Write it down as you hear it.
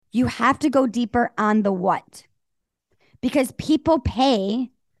You have to go deeper on the what, because people pay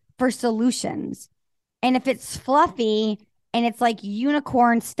for solutions. And if it's fluffy and it's like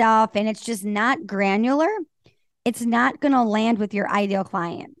unicorn stuff and it's just not granular, it's not going to land with your ideal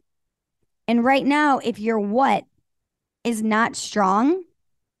client. And right now, if your what is not strong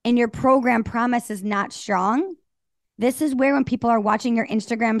and your program promise is not strong, this is where when people are watching your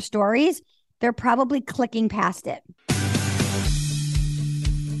Instagram stories, they're probably clicking past it.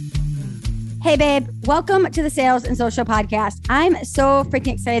 Hey, babe, welcome to the Sales and Social Podcast. I'm so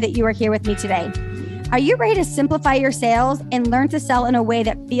freaking excited that you are here with me today. Are you ready to simplify your sales and learn to sell in a way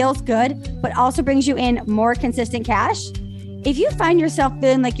that feels good, but also brings you in more consistent cash? If you find yourself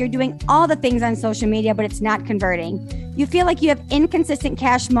feeling like you're doing all the things on social media, but it's not converting, you feel like you have inconsistent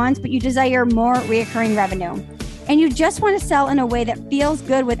cash months, but you desire more reoccurring revenue, and you just want to sell in a way that feels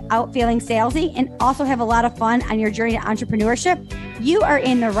good without feeling salesy and also have a lot of fun on your journey to entrepreneurship, you are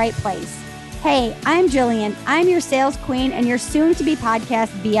in the right place. Hey, I'm Jillian. I'm your sales queen and your soon-to-be podcast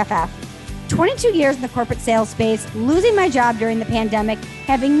BFF. 22 years in the corporate sales space, losing my job during the pandemic,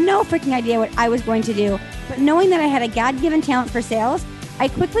 having no freaking idea what I was going to do, but knowing that I had a God-given talent for sales, I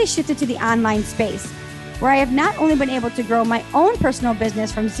quickly shifted to the online space, where I have not only been able to grow my own personal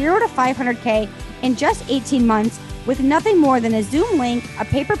business from 0 to 500K in just 18 months with nothing more than a Zoom link, a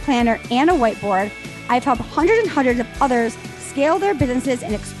paper planner, and a whiteboard. I've helped hundreds and hundreds of others scale their businesses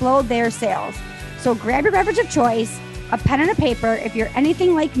and explode their sales. So grab your beverage of choice, a pen and a paper if you're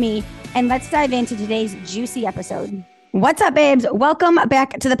anything like me, and let's dive into today's juicy episode. What's up, babes? Welcome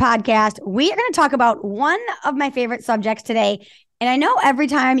back to the podcast. We are going to talk about one of my favorite subjects today. And I know every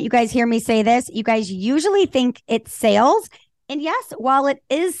time you guys hear me say this, you guys usually think it's sales. And yes, while it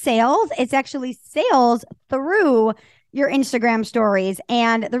is sales, it's actually sales through your Instagram stories.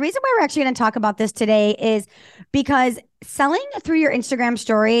 And the reason why we're actually going to talk about this today is because selling through your Instagram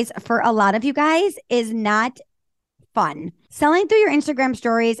stories for a lot of you guys is not fun. Selling through your Instagram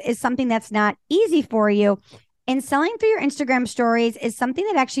stories is something that's not easy for you. And selling through your Instagram stories is something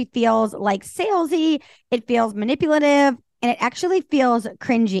that actually feels like salesy. It feels manipulative. And it actually feels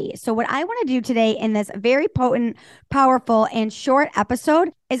cringy. So what I want to do today in this very potent, powerful, and short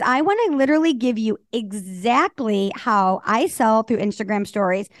episode is I want to literally give you exactly how I sell through Instagram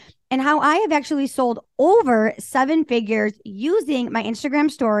stories and how I have actually sold over 7 figures using my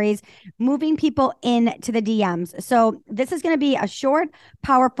Instagram stories, moving people into the DMs. So this is going to be a short,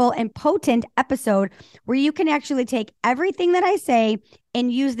 powerful, and potent episode where you can actually take everything that I say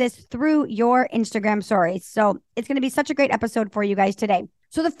and use this through your Instagram stories. So it's going to be such a great episode for you guys today.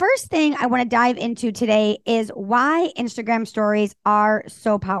 So the first thing I want to dive into today is why Instagram stories are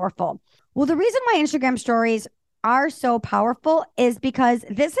so powerful. Well, the reason why Instagram stories are so powerful is because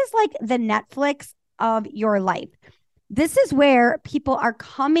this is like the Netflix of your life. This is where people are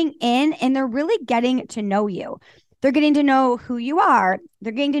coming in and they're really getting to know you. They're getting to know who you are.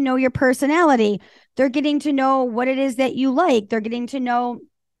 They're getting to know your personality. They're getting to know what it is that you like. They're getting to know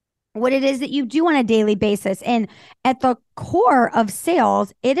what it is that you do on a daily basis. And at the core of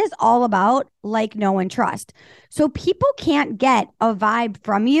sales, it is all about like, know, and trust. So people can't get a vibe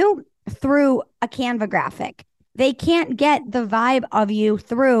from you through a Canva graphic. They can't get the vibe of you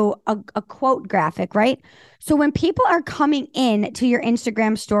through a quote graphic, right? So when people are coming in to your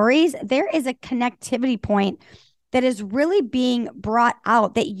Instagram stories, there is a connectivity point that is really being brought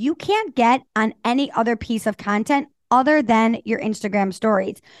out that you can't get on any other piece of content other than your Instagram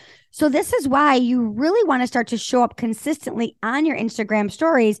stories. So this is why you really want to start to show up consistently on your Instagram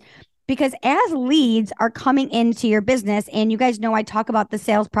stories, because as leads are coming into your business, and you guys know I talk about the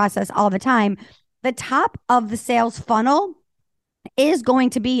sales process all the time, the top of the sales funnel is going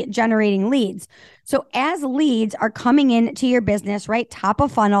to be generating leads. So as leads are coming into your business, right, top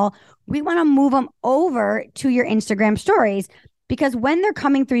of funnel, we want to move them over to your Instagram stories, because when they're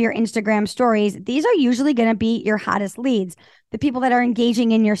coming through your Instagram stories, these are usually going to be your hottest leads, the people that are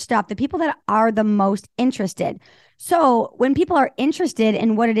engaging in your stuff, the people that are the most interested. So when people are interested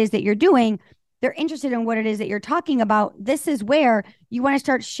in what it is that you're doing, they're interested in what it is that you're talking about. This is where you want to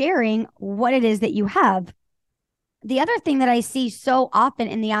start sharing what it is that you have. The other thing that I see so often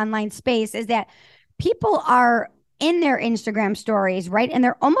in the online space is that people are in their Instagram stories, right? And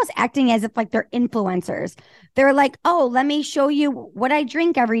they're almost acting as if like they're influencers. They're like, oh, let me show you what I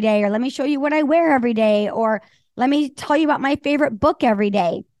drink every day, or let me show you what I wear every day, or let me tell you about my favorite book every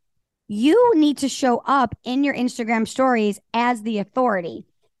day. You need to show up in your Instagram stories as the authority,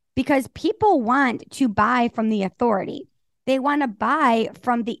 because people want to buy from the authority. They want to buy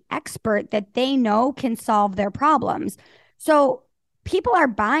from the expert that they know can solve their problems. So people are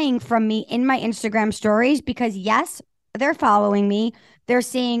buying from me in my Instagram stories because yes, they're following me. They're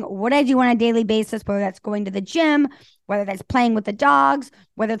seeing what I do on a daily basis, whether that's going to the gym, whether that's playing with the dogs,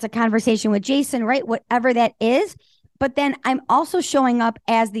 whether it's a conversation with Jason, right? Whatever that is. But then I'm also showing up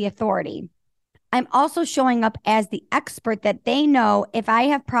as the authority. I'm also showing up as the expert that they know if I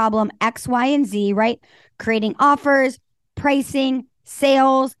have problem X, Y, and Z, right? Creating offers, pricing,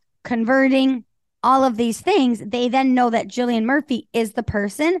 sales, converting, all of these things, they then know that Jillian Murphy is the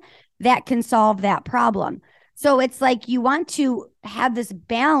person that can solve that problem. So it's like you want to have this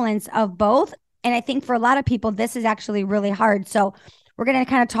balance of both. And I think for a lot of people, this is actually really hard. So we're going to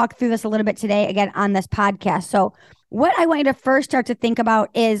kind of talk through this a little bit today, again, on this podcast. So what I want you to first start to think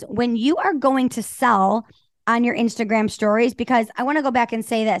about is when you are going to sell on your Instagram stories, because I want to go back and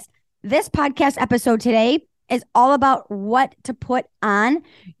say this podcast episode today is all about what to put on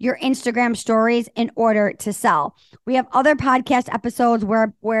your Instagram stories in order to sell. We have other podcast episodes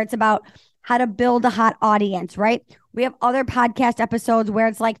where it's about how to build a hot audience, right? We have other podcast episodes where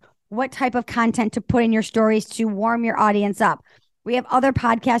it's like what type of content to put in your stories to warm your audience up. We have other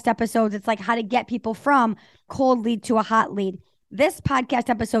podcast episodes. It's like how to get people from cold lead to a hot lead. This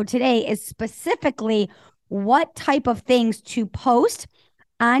podcast episode today is specifically what type of things to post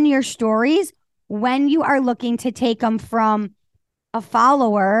on your stories when you are looking to take them from a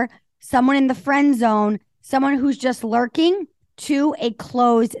follower, someone in the friend zone, someone who's just lurking, to a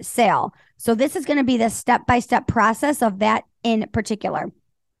closed sale. So this is going to be the step-by-step process of that in particular.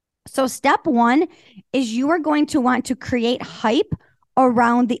 So step one is you are going to want to create hype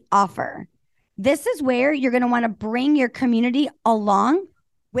around the offer. This is where you're going to want to bring your community along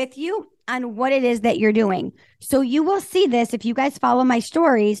with you on what it is that you're doing. So you will see this if you guys follow my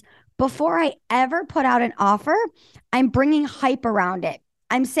stories. Before I ever put out an offer, I'm bringing hype around it.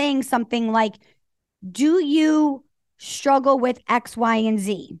 I'm saying something like, do you struggle with X, Y, and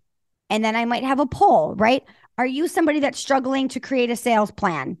Z? And then I might have a poll, right? Are you somebody that's struggling to create a sales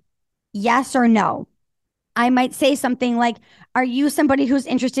plan? Yes or no? I might say something like, are you somebody who's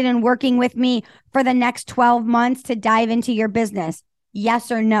interested in working with me for the next 12 months to dive into your business?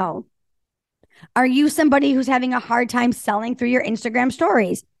 Yes or no? Are you somebody who's having a hard time selling through your Instagram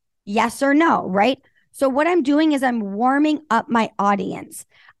stories? Yes or no, right? So what I'm doing is I'm warming up my audience.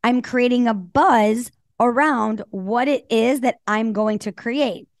 I'm creating a buzz around what it is that I'm going to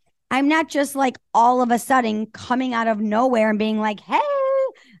create. I'm not just like all of a sudden coming out of nowhere and being like, hey,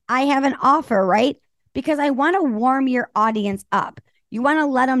 I have an offer, right? Because I want to warm your audience up. You want to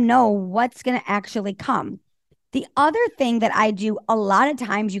let them know what's going to actually come. The other thing that I do a lot of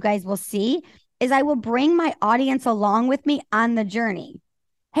times, you guys will see, is I will bring my audience along with me on the journey.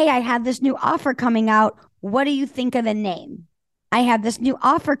 Hey, I have this new offer coming out. What do you think of the name? I have this new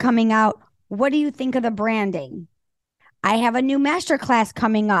offer coming out. What do you think of the branding? I have a new masterclass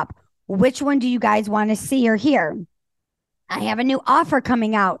coming up. Which one do you guys want to see or hear? I have a new offer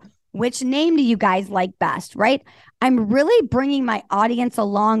coming out. Which name do you guys like best, right? I'm really bringing my audience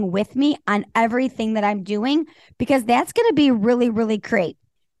along with me on everything that I'm doing because that's going to be really, really great.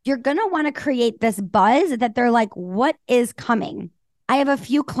 You're going to want to create this buzz that they're like, what is coming? I have a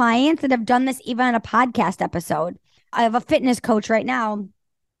few clients that have done this even on a podcast episode. I have a fitness coach right now,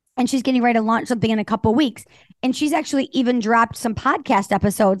 and she's getting ready to launch something in a couple of weeks. And she's actually even dropped some podcast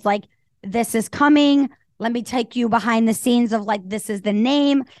episodes like, this is coming. Let me take you behind the scenes of like, this is the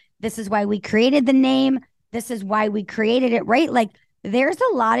name. This is why we created the name. This is why we created it, right? Like there's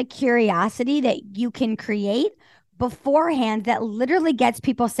a lot of curiosity that you can create beforehand that literally gets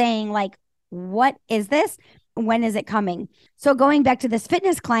people saying like, what is this? When is it coming? So going back to this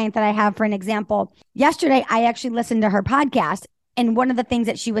fitness client that I have, for an example, yesterday, I actually listened to her podcast. And one of the things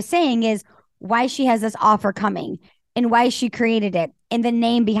that she was saying is why she has this offer coming and why she created it and the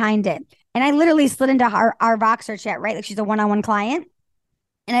name behind it. And I literally slid into our Voxer chat, right? Like she's a one-on-one client.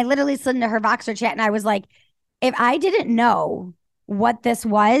 And I literally slid into her Voxer chat and I was like, if I didn't know what this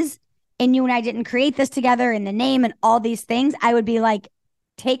was and you and I didn't create this together and the name and all these things, I would be like,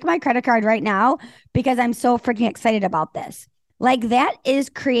 take my credit card right now because I'm so freaking excited about this. Like that is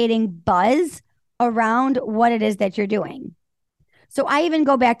creating buzz around what it is that you're doing. So I even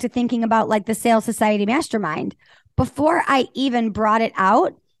go back to thinking about like the Sales Society Mastermind. Before I even brought it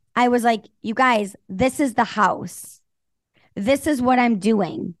out, I was like, you guys, this is the house. This is what I'm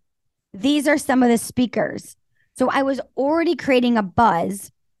doing. These are some of the speakers. So I was already creating a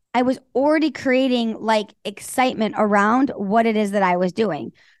buzz. I was already creating like excitement around what it is that I was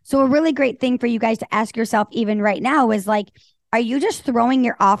doing. So a really great thing for you guys to ask yourself even right now is like, are you just throwing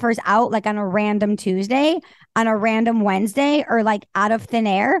your offers out like on a random Tuesday, on a random Wednesday, or like out of thin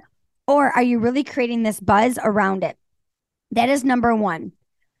air? Or are you really creating this buzz around it? That is number one.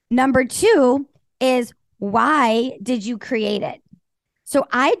 Number two is, why did you create it? So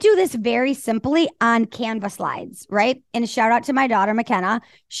I do this very simply on Canva slides, right? And shout out to my daughter, McKenna.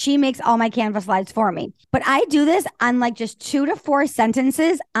 She makes all my Canva slides for me. But I do this on like just 2 to 4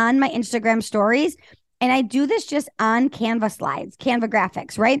 sentences on my Instagram stories. And I do this just on Canva slides, Canva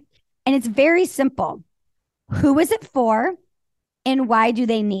graphics, right? And it's very simple. Who is it for? And why do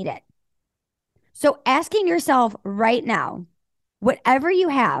they need it? So asking yourself right now, whatever you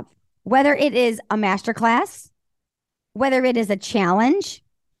have, whether it is a masterclass, whether it is a challenge,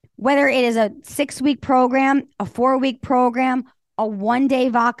 whether it is a 6-week program, a 4-week program, a 1-day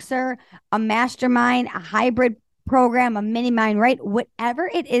Voxer, a mastermind, a hybrid program, a mini mind, right? Whatever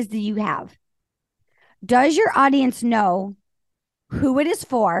it is that you have, does your audience know who it is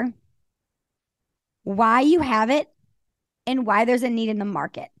for, why you have it, and why there's a need in the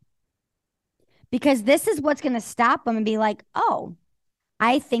market? Because this is what's going to stop them and be like, oh,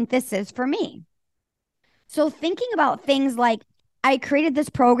 I think this is for me. So thinking about things like, I created this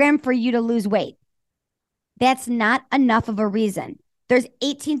program for you to lose weight. That's not enough of a reason. There's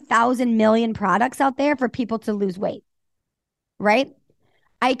 18,000 million products out there for people to lose weight, right?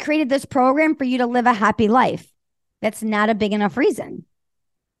 I created this program for you to live a happy life. That's not a big enough reason.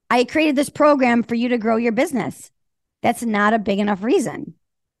 I created this program for you to grow your business. That's not a big enough reason.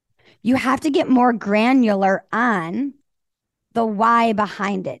 You have to get more granular on the why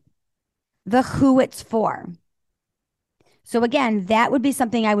behind it, the who it's for. So again, that would be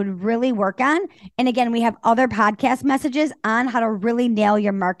something I would really work on. And again, we have other podcast messages on how to really nail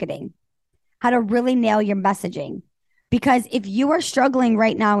your marketing, how to really nail your messaging. Because if you are struggling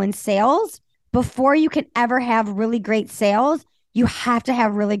right now in sales, before you can ever have really great sales, you have to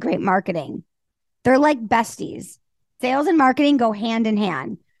have really great marketing. They're like besties. Sales and marketing go hand in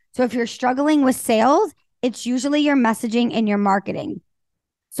hand. So if you're struggling with sales, it's usually your messaging and your marketing.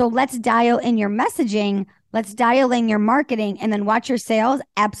 So let's dial in your messaging, let's dial in your marketing, and then watch your sales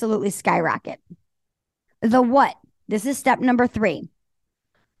absolutely skyrocket. The what? This is step number 3.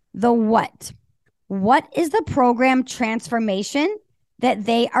 The what? What is the program transformation that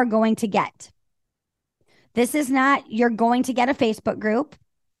they are going to get? This is not you're going to get a Facebook group.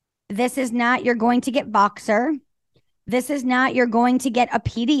 This is not you're going to get Voxer. This is not you're going to get a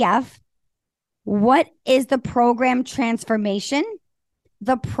PDF. What is the program transformation?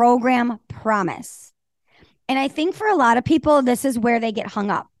 The program promise. And I think for a lot of people, this is where they get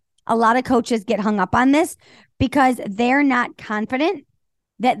hung up. A lot of coaches get hung up on this because they're not confident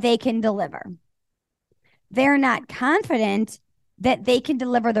that they can deliver. They're not confident that they can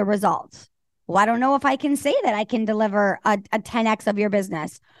deliver the results. Well, I don't know if I can say that I can deliver a 10x of your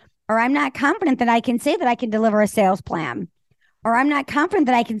business. Or I'm not confident that I can say that I can deliver a sales plan. Or I'm not confident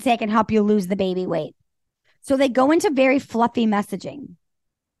that I can say I can help you lose the baby weight. So they go into very fluffy messaging.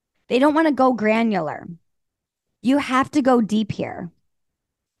 They don't want to go granular. You have to go deep here.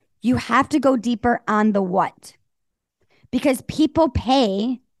 You have to go deeper on the what. Because people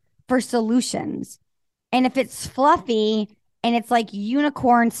pay for solutions. And if it's fluffy and it's like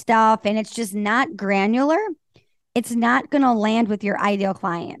unicorn stuff and it's just not granular, it's not going to land with your ideal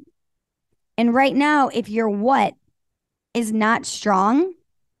client. And right now, if your what is not strong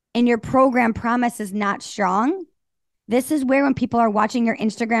and your program promise is not strong, this is where when people are watching your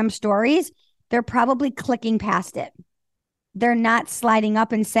Instagram stories, they're probably clicking past it. They're not sliding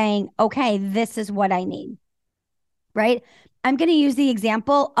up and saying, okay, this is what I need, right? I'm going to use the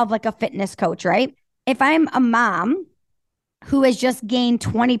example of like a fitness coach, right? If I'm a mom who has just gained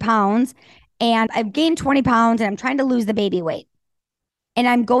 20 pounds and I've gained 20 pounds and I'm trying to lose the baby weight and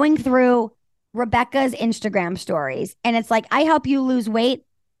I'm going through Rebecca's Instagram stories and it's like, I help you lose weight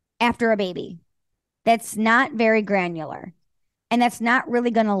after a baby. That's not very granular and that's not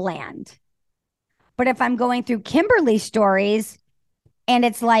really going to land. But if I'm going through Kimberly's stories and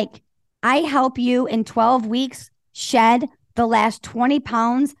it's like, I help you in 12 weeks shed the last 20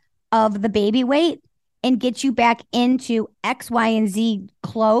 pounds of the baby weight and get you back into X, Y, and Z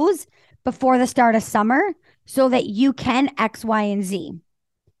clothes before the start of summer so that you can X, Y, and Z.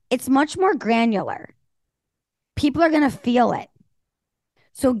 It's much more granular. People are going to feel it.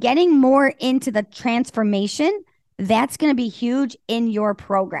 So getting more into the transformation, that's going to be huge in your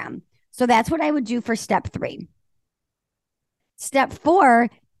program. So that's what I would do for step 3. Step 4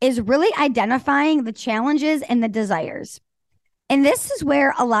 is really identifying the challenges and the desires. And this is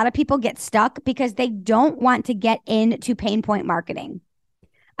where a lot of people get stuck because they don't want to get into pain point marketing.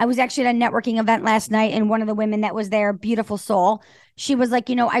 I was actually at a networking event last night and one of the women that was there, beautiful soul, she was like,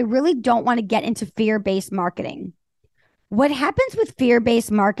 I really don't want to get into fear-based marketing. What happens with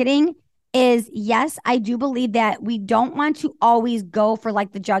fear-based marketing is, yes, I do believe that we don't want to always go for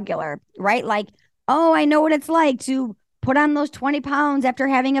like the jugular, right? Like, oh, I know what it's like to put on those 20 pounds after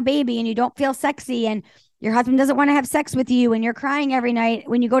having a baby and you don't feel sexy and your husband doesn't want to have sex with you and you're crying every night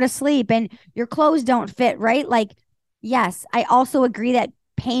when you go to sleep and your clothes don't fit, right? Like, yes, I also agree that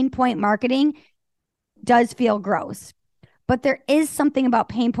pain point marketing does feel gross. But there is something about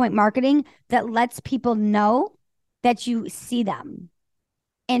pain point marketing that lets people know that you see them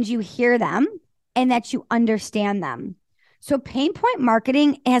and you hear them and that you understand them. So pain point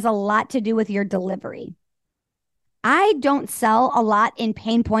marketing has a lot to do with your delivery. I don't sell a lot in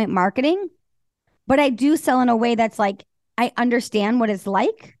pain point marketing, but I do sell in a way that's like, I understand what it's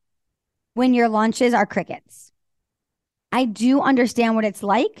like when your launches are crickets. I do understand what it's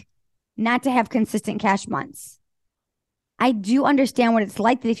like not to have consistent cash months. I do understand what it's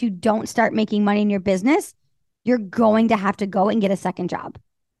like that if you don't start making money in your business, you're going to have to go and get a second job,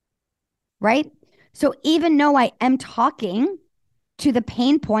 right? So even though I am talking to the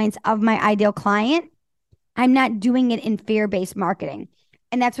pain points of my ideal client, I'm not doing it in fear-based marketing.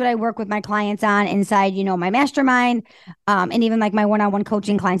 And that's what I work with my clients on inside, my mastermind, and even like my one-on-one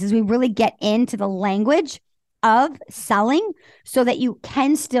coaching clients is we really get into the language of selling so that you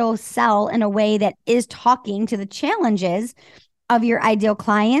can still sell in a way that is talking to the challenges of your ideal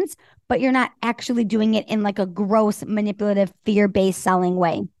clients, but you're not actually doing it in like a gross, manipulative, fear-based selling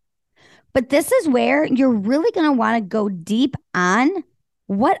way. But this is where you're really going to want to go deep on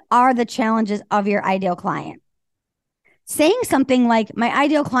what are the challenges of your ideal client. Saying something like, my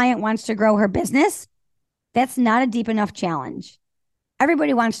ideal client wants to grow her business, that's not a deep enough challenge.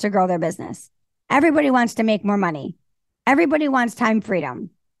 Everybody wants to grow their business. Everybody wants to make more money. Everybody wants time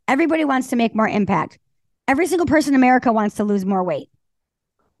freedom. Everybody wants to make more impact. Every single person in America wants to lose more weight.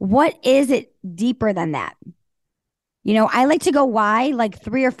 What is it deeper than that? I like to go why, like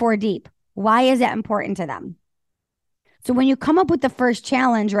 3 or 4 deep. Why is that important to them? So when you come up with the first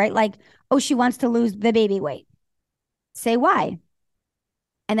challenge, right? Like, oh, she wants to lose the baby weight. Say why.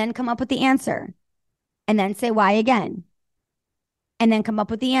 And then come up with the answer. And then say why again. And then come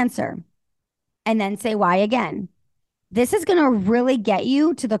up with the answer. And then say why again. This is going to really get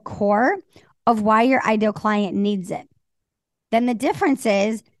you to the core of why your ideal client needs it. Then the difference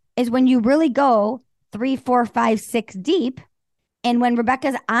is when you really go 3, 4, 5, 6 deep, and when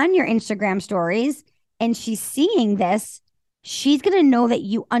Rebecca's on your Instagram stories and she's seeing this, she's going to know that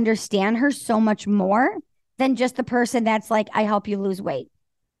you understand her so much more than just the person that's like, I help you lose weight.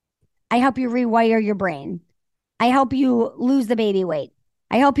 I help you rewire your brain. I help you lose the baby weight.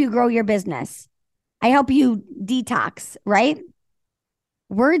 I help you grow your business. I help you detox, right?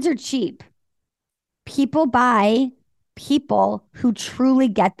 Words are cheap. People buy people who truly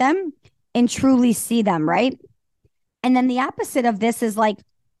get them and truly see them, right? And then the opposite of this is like,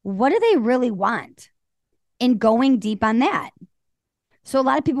 what do they really want? And going deep on that. So a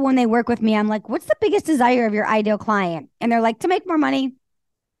lot of people, when they work with me, I'm like, what's the biggest desire of your ideal client? And they're like, to make more money,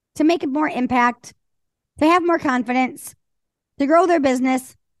 to make more impact, to have more confidence, to grow their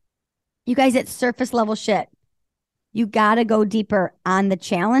business. You guys, it's surface level shit. You got to go deeper on the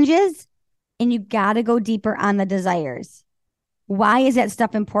challenges and you got to go deeper on the desires. Why is that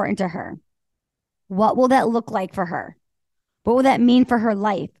stuff important to her? What will that look like for her? What will that mean for her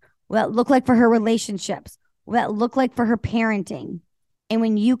life? What will that look like for her relationships? What will that look like for her parenting? And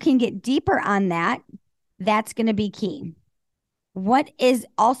when you can get deeper on that, that's going to be key. What is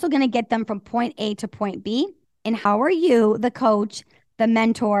also going to get them from point A to point B? And how are you, the coach, the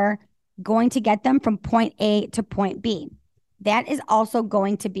mentor, going to get them from point A to point B? That is also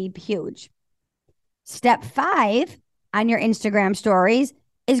going to be huge. Step 5 on your Instagram stories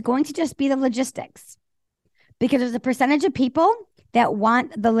is going to just be the logistics, because there's a percentage of people that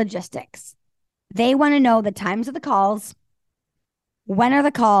want the logistics. They want to know the times of the calls. When are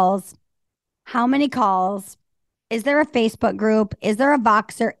the calls? How many calls? Is there a Facebook group? Is there a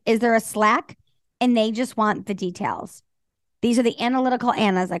Voxer? Is there a Slack? And they just want the details. These are the analytical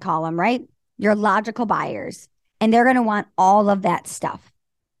Annas, I call them, right? Your logical buyers. And they're going to want all of that stuff.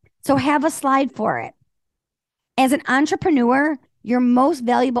 So have a slide for it. As an entrepreneur, your most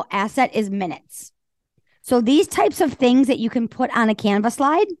valuable asset is minutes. So these types of things that you can put on a Canva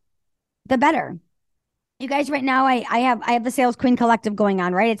slide, the better. You guys, right now, I have the Sales Queen Collective going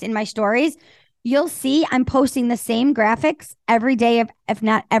on, right? It's in my stories. You'll see I'm posting the same graphics every day, if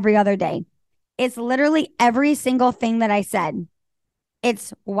not every other day. It's literally every single thing that I said.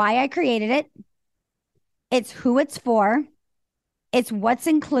 It's why I created it. It's who it's for. It's what's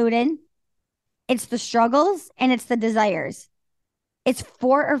included. It's the struggles and it's the desires. It's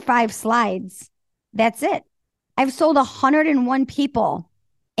 4 or 5 slides. That's it. I've sold 101 people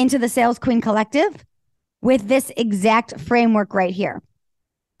into the Sales Queen Collective with this exact framework right here.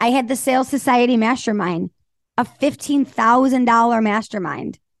 I had the Sales Society Mastermind a $15,000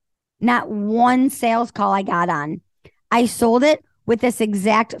 mastermind. Not one sales call I got on. I sold it with this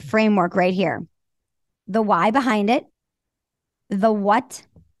exact framework right here. The why behind it, the what,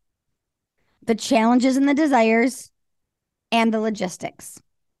 the challenges and the desires, and the logistics.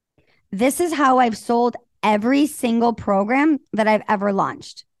 This is how I've sold every single program that I've ever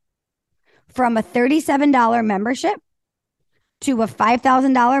launched. From a $37 membership to a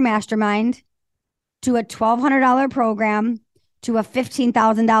 $5,000 mastermind to a $1,200 program to a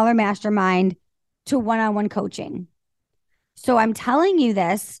 $15,000 mastermind to one-on-one coaching. So I'm telling you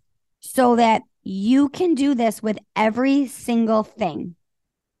this so that you can do this with every single thing.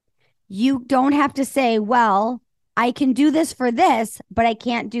 You don't have to say, well, I can do this for this, but I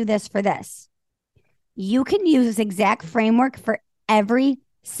can't do this for this. You can use this exact framework for every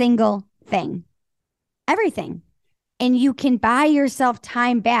single thing. Everything. And you can buy yourself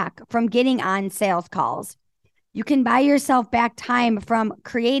time back from getting on sales calls. You can buy yourself back time from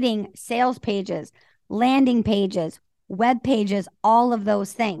creating sales pages, landing pages, web pages, all of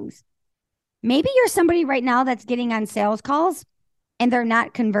those things. Maybe you're somebody right now that's getting on sales calls and they're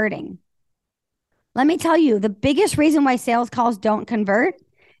not converting. Let me tell you, the biggest reason why sales calls don't convert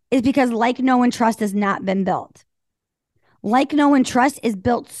is because like, know, and trust has not been built. Like, know, and trust is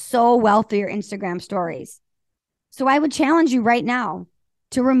built so well through your Instagram stories. So I would challenge you right now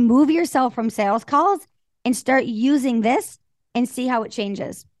to remove yourself from sales calls and start using this and see how it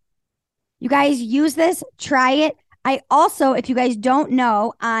changes. You guys use this, try it. I also, if you guys don't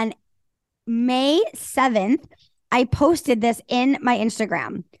know, on May 7th, I posted this in my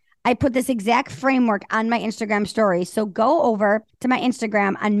Instagram. I put this exact framework on my Instagram story. So go over to my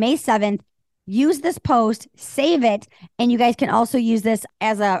Instagram on May 7th, use this post, save it, and you guys can also use this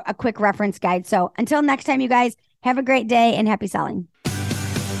as a quick reference guide. So until next time, you guys, have a great day and happy selling.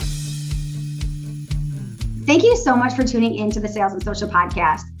 Thank you so much for tuning into the Sales and Social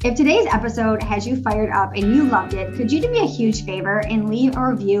Podcast. If today's episode has you fired up and you loved it, could you do me a huge favor and leave a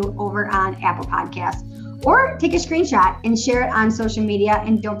review over on Apple Podcasts? Or take a screenshot and share it on social media,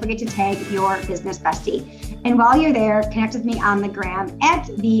 and don't forget to tag your business bestie. And while you're there, connect with me on the gram at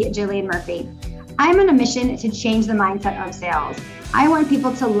the Jillian Murphy. I'm on a mission to change the mindset of sales. I want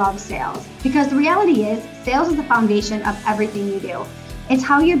people to love sales because the reality is sales is the foundation of everything you do. It's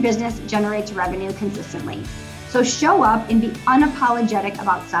how your business generates revenue consistently. So show up and be unapologetic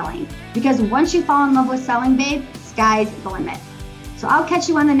about selling, because once you fall in love with selling, babe, sky's the limit. So I'll catch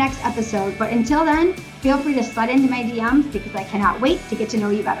you on the next episode. But until then, feel free to slide into my DMs because I cannot wait to get to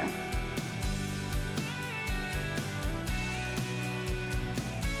know you better.